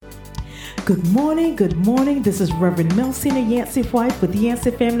Good morning, good morning. This is Reverend Melcina Yancey White with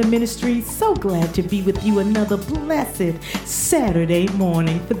Yancey Family Ministries. So glad to be with you another blessed Saturday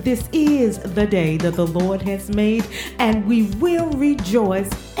morning. For this is the day that the Lord has made, and we will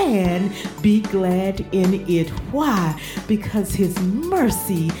rejoice and be glad in it. Why? Because His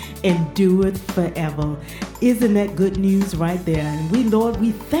mercy endureth forever. Isn't that good news right there? And we, Lord,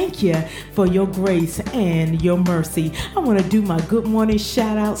 we thank you for your grace and your mercy. I want to do my good morning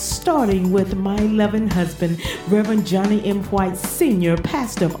shout out, starting with my loving husband, Reverend Johnny M. White Sr.,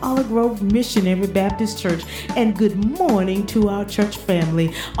 pastor of Olive Grove Missionary Baptist Church. And good morning to our church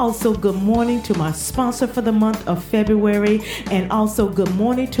family. Also, good morning to my sponsor for the month of February. And also, good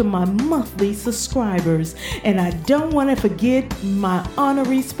morning to my monthly subscribers. And I don't want to forget my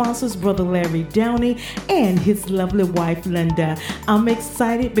honorary sponsors, Brother Larry Downey and his lovely wife, Linda. I'm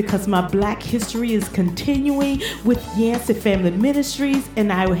excited because my Black history is continuing with Yancey Family Ministries,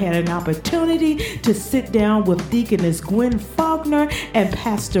 and I had an opportunity to sit down with Deaconess Gwen Faulkner and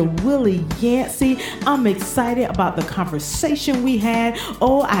Pastor Willie Yancey. I'm excited about the conversation we had.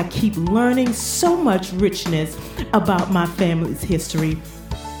 Oh, I keep learning so much richness about my family's history.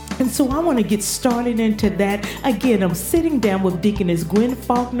 And so I want to get started into that. Again, I'm sitting down with Deaconess Gwen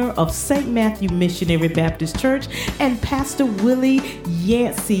Faulkner of St. Matthew Missionary Baptist Church and Pastor Willie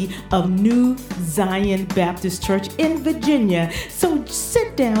Yancey of New Zion Baptist Church in Virginia. So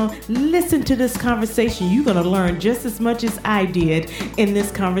sit down, listen to this conversation. You're going to learn just as much as I did in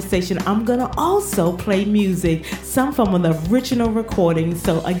this conversation. I'm going to also play music, some from the original recording.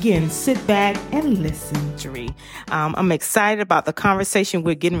 So again, sit back and listen. I'm excited about the conversation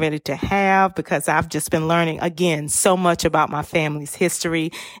we're getting ready to have, because I've just been learning again so much about my family's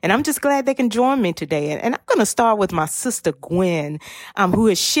history, and I'm just glad they can join me today. And I'm going to start with my sister Gwen, who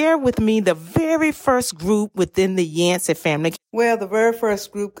has shared with me the very first group within the Yancey family. Well, the very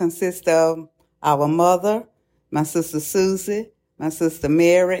first group consists of our mother, my sister Susie, my sister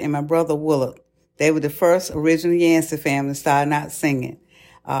Mary, and my brother Willie. They were the first original Yancey family starting out singing.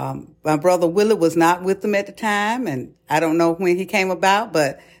 My brother Willie was not with them at the time, and I don't know when he came about,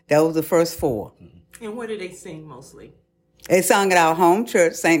 but that was the first four. And where did they sing mostly? They sung at our home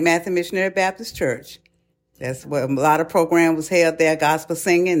church, St. Matthew Missionary Baptist Church. That's where a lot of program was held there, gospel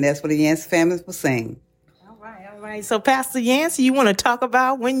singing. That's where the Yancey families were singing. All right. So, Pastor Yancey, you want to talk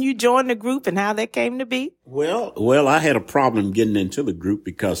about when you joined the group and how that came to be? Well, I had a problem getting into the group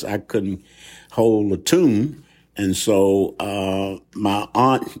because I couldn't hold a tune. And so my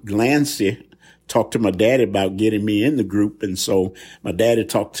aunt Yancey talked to my daddy about getting me in the group. And so my daddy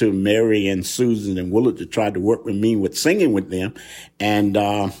talked to Mary and Susan and Willie to try to work with me with singing with them. And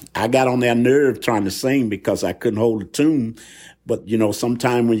I got on their nerve trying to sing because I couldn't hold a tune. But, you know,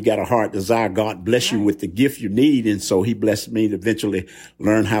 sometime when you got a heart desire, God bless you with the gift you need. And so he blessed me to eventually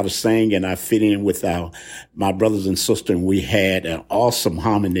learn how to sing. And I fit in with my brothers and sisters. And we had an awesome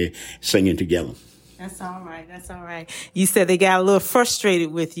harmony singing together. That's all right. You said they got a little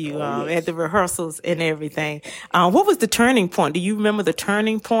frustrated with you yes. At the rehearsals and everything. What was the turning point? Do you remember the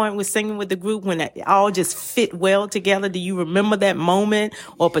turning point with singing with the group when it all just fit well together? Do you remember that moment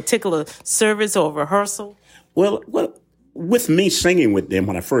or a particular service or rehearsal? Well, with me singing with them,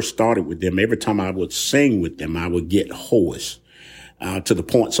 when I first started with them, every time I would sing with them, I would get hoarse. To the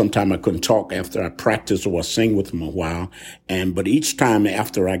point sometimes I couldn't talk after I practiced or sing with them a while. But each time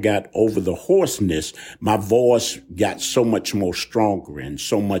after I got over the hoarseness, my voice got so much more stronger and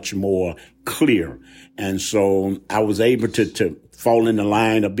so much more clear. And so I was able to fall in the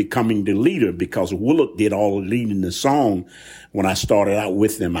line of becoming the leader, because Willie did all the leading the song. When I started out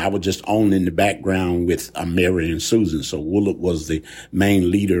with them, I was just on in the background with Mary and Susan. So Willie was the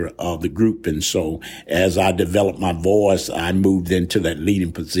main leader of the group. And so as I developed my voice, I moved into that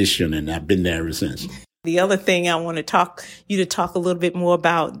leading position, and I've been there ever since. The other thing I want to talk a little bit more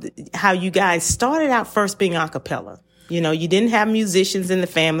about how you guys started out first being a cappella. You know, you didn't have musicians in the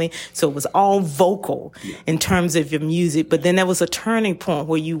family, so it was all vocal in terms of your music. But then there was a turning point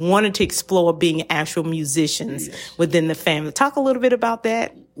where you wanted to explore being actual musicians within the family. Talk a little bit about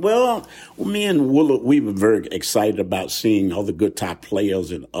that. Well, me and Willie, we were very excited about seeing other guitar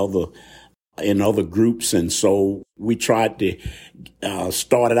players in other groups. And so we tried to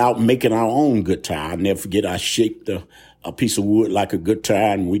started out making our own guitar. I'll never forget, I shaped a piece of wood like a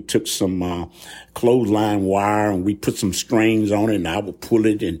guitar, and we took some clothesline wire and we put some strings on it, and I would pull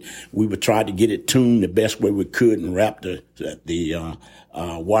it, and we would try to get it tuned the best way we could and wrap the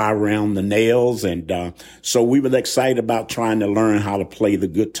wire around the nails. And so we were excited about trying to learn how to play the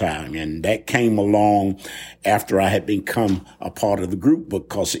guitar. And that came along after I had become a part of the group,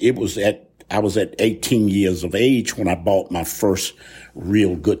 because I was at 18 years of age when I bought my first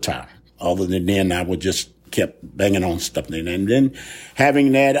real guitar. Other than then, I would just kept banging on stuff. And then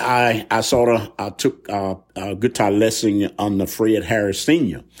having that, I took a guitar lesson under Fred Harris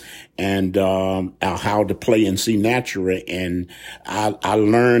Sr. and how to play in C natural. And I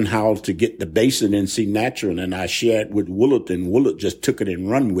learned how to get the bass in C natural, and I shared with Willard, and Willard just took it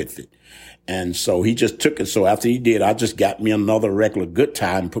and run with it. And so he just took it. So after he did, I just got me another regular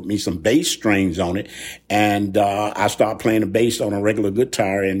guitar and put me some bass strings on it. And I started playing the bass on a regular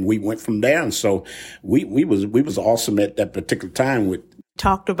guitar, and we went from there. And so we was awesome at that particular time with.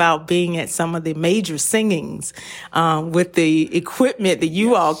 Talked about being at some of the major singings with the equipment that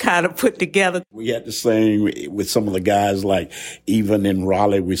you all kind of put together. We had to sing with some of the guys, like even in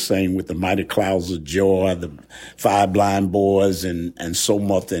Raleigh, we sang with the Mighty Clouds of Joy, the Five Blind Boys, and so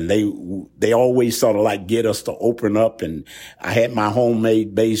much. And they always sort of like get us to open up. And I had my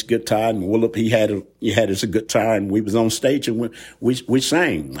homemade bass guitar, and Willip, he had his guitar, and we was on stage and we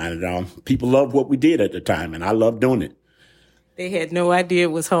sang. And people loved what we did at the time, and I loved doing it. They had no idea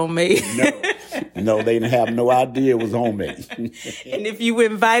it was homemade. No, they didn't have no idea it was homemade. And if you were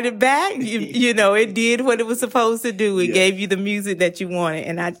invited back, you know, it did what it was supposed to do. It gave you the music that you wanted.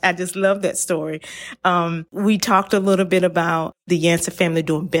 And I just love that story. We talked a little bit about the Yancey family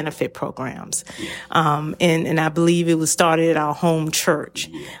doing benefit programs. And I believe it was started at our home church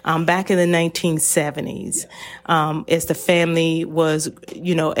back in the 1970s, as the family was,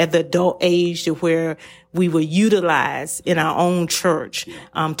 you know, at the adult age to where we were utilized in our own church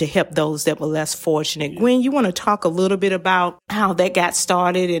to help those that were less fortunate. Gwen, you want to talk a little bit about how that got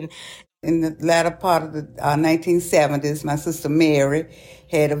started? And in the latter part of the 1970s, my sister Mary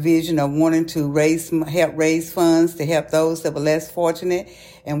had a vision of wanting to help raise funds to help those that were less fortunate.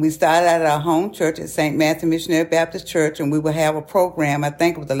 And we started out at our home church at St. Matthew Missionary Baptist Church, and we would have a program, I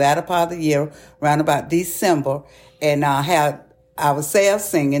think it was the latter part of the year, around about December, and had ourselves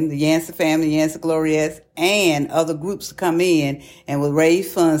singing, the Yancey family, Yancey Gloriettes, and other groups to come in and would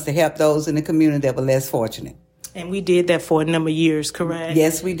raise funds to help those in the community that were less fortunate. And we did that for a number of years, correct?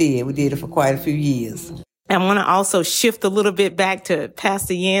 Yes, we did. We did it for quite a few years. I want to also shift a little bit back to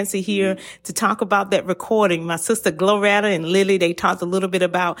Pastor Yancey here to talk about that recording. My sister Gloretta and Lily, they talked a little bit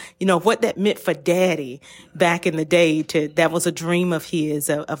about, you know, what that meant for Daddy back in the day. That was a dream of his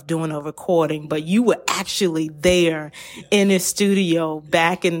of doing a recording. But you were actually there in his studio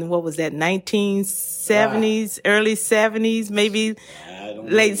back in, what was that, 1970s, early 70s, maybe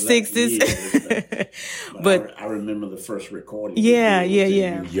late 60s. But I remember the first recording. Yeah.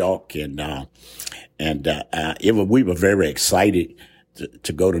 In New York, we were very excited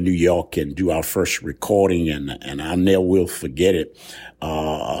to go to New York and do our first recording, and I never will forget it.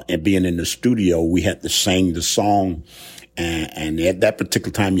 And being in the studio, we had to sing the song, and at that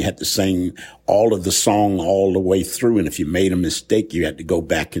particular time, you had to sing all of the song all the way through. And if you made a mistake, you had to go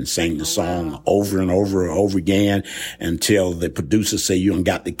back and sing the song over and over and over again until the producer say you done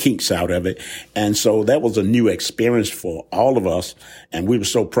got the kinks out of it. And so that was a new experience for all of us, and we were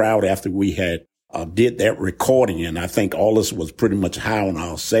so proud after we had did that recording, and I think all of us was pretty much high on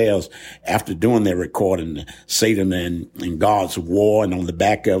ourselves after doing that recording, Satan and God's war, and on the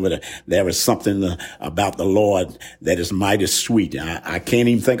back of it, there was something about the Lord that is mighty sweet. I can't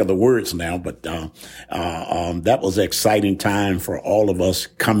even think of the words now, but that was an exciting time for all of us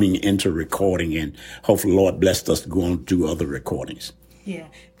coming into recording, and hopefully the Lord blessed us to go on to do other recordings. Yeah,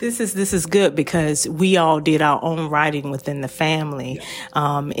 this is good because we all did our own writing within the family.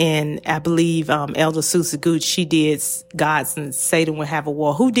 And I believe Elder Susie Gooch, she did God's and Satan Will Have a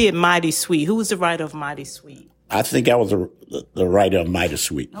War. Who did Mighty Sweet? Who was the writer of Mighty Sweet? I think I was the writer of Mighty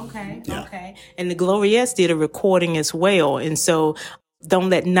Sweet. Okay. And the Gloriettes did a recording as well. And so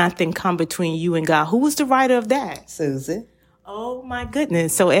Don't Let Nothing Come Between You and God. Who was the writer of that? Susie. Oh my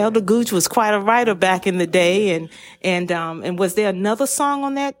goodness! So Elder Gooch was quite a writer back in the day, and was there another song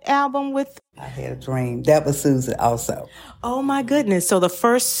on that album with? I Had a Dream. That was Susie also. Oh my goodness! So the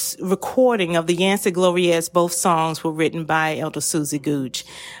first recording of the Yancey Gloriettes, both songs were written by Elder Susie Gooch,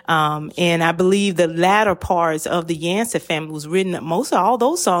 and I believe the latter parts of the Yancey family was written. Most of all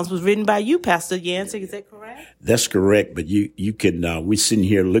those songs was written by you, Pastor Yancey. Is that correct? That's correct. But you can we sitting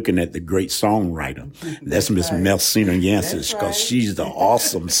here looking at the great songwriter. That's Miss Melsina Yancey, because she's the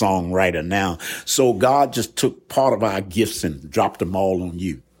awesome songwriter now. So God just took part of our gifts and dropped them all on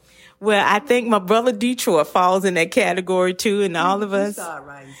you. Well, I think my brother Detroit falls in that category too, and all of us.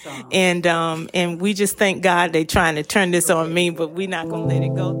 And we just thank God they're trying to turn this on me, but we're not going to let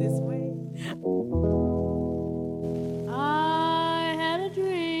it go this way. I had a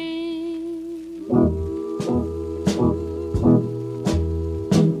dream.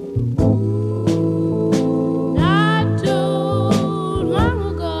 Not too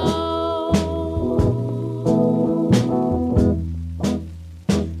long ago.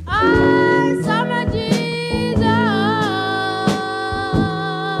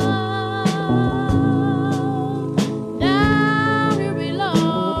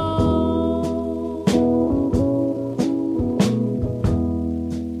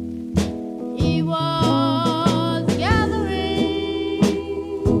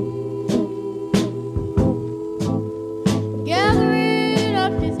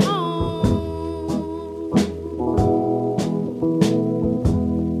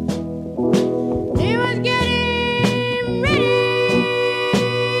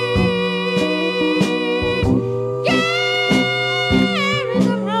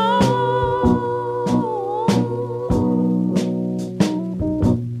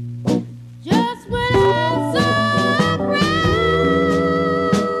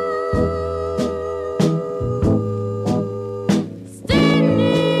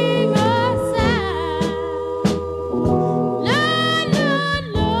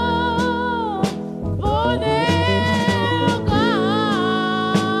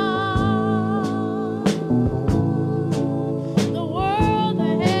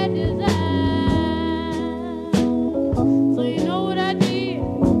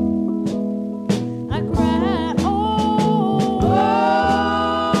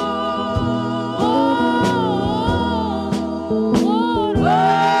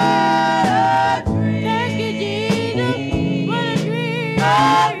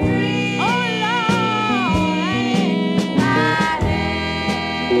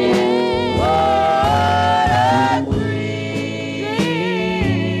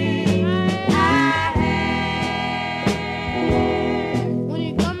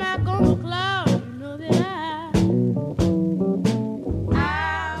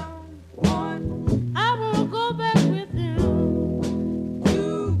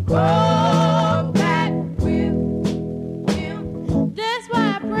 go back with him. That's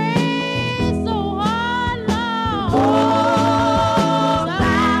why I pray so hard, Lord. Go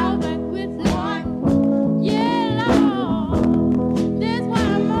back with him. Yeah, Lord. That's why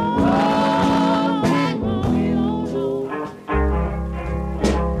I'm on back with him, Lord.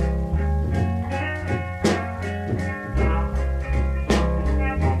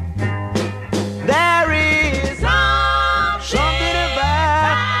 There is something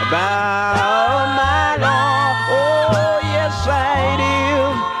about my Lord. Oh, yes, it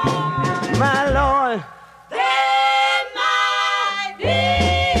is, my Lord. That might be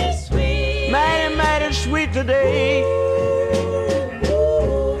sweet. Mighty, mighty sweet today.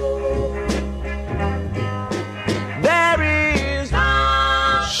 There is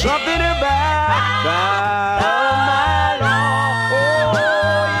something about my Lord. Oh,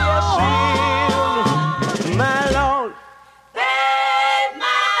 yes, it is, my Lord. That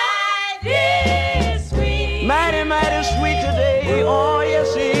might be sweet. Mighty, mighty sweet today. Oh,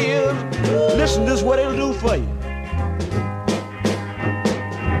 yes, it is. Listen, this is what it'll do for you.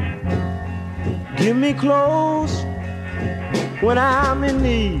 Give me clothes when I'm in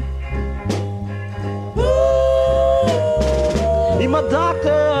need. Be my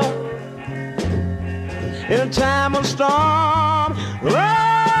doctor in a time of storm. Oh,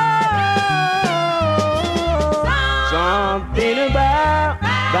 something about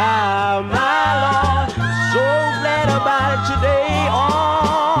my Lord. So glad about it today.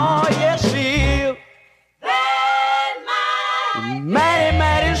 Oh, yes, he is. That Mighty,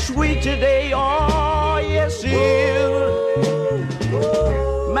 mighty sweet today. Oh, yes, he is.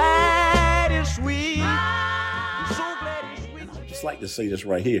 Mighty sweet. I'm so glad he's sweet. Just like to say this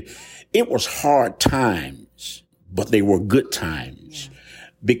right here. It was hard times, but they were good times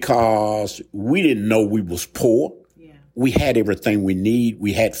because we didn't know we was poor. We had everything we need.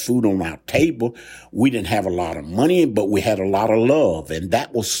 We had food on our table. We didn't have a lot of money, but we had a lot of love. And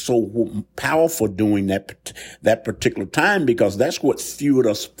that was so powerful during that particular time because that's what fueled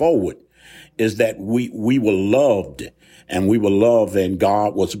us forward is that we were loved. And we were loved, and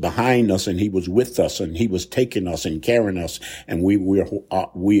God was behind us, and He was with us, and He was taking us and carrying us, and we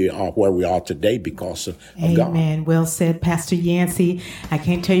are where we are today because of God. Amen. Well said, Pastor Yancey. I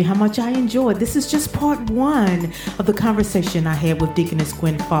can't tell you how much I enjoyed. This is just part one of the conversation I had with Deaconess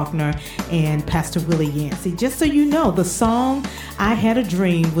Gwen Faulkner and Pastor Willie Yancey. Just so you know, the song I Had a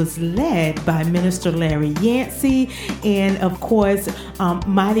Dream was led by Minister Larry Yancey, and of course,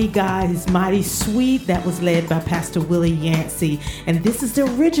 Mighty God is Mighty Sweet. That was led by Pastor Willie Yancey. And this is the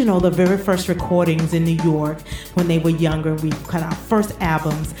original, the very first recordings in New York when they were younger. We cut our first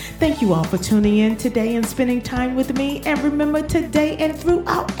albums. Thank you all for tuning in today and spending time with me. And remember today and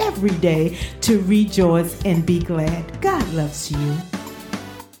throughout every day to rejoice and be glad. God loves you.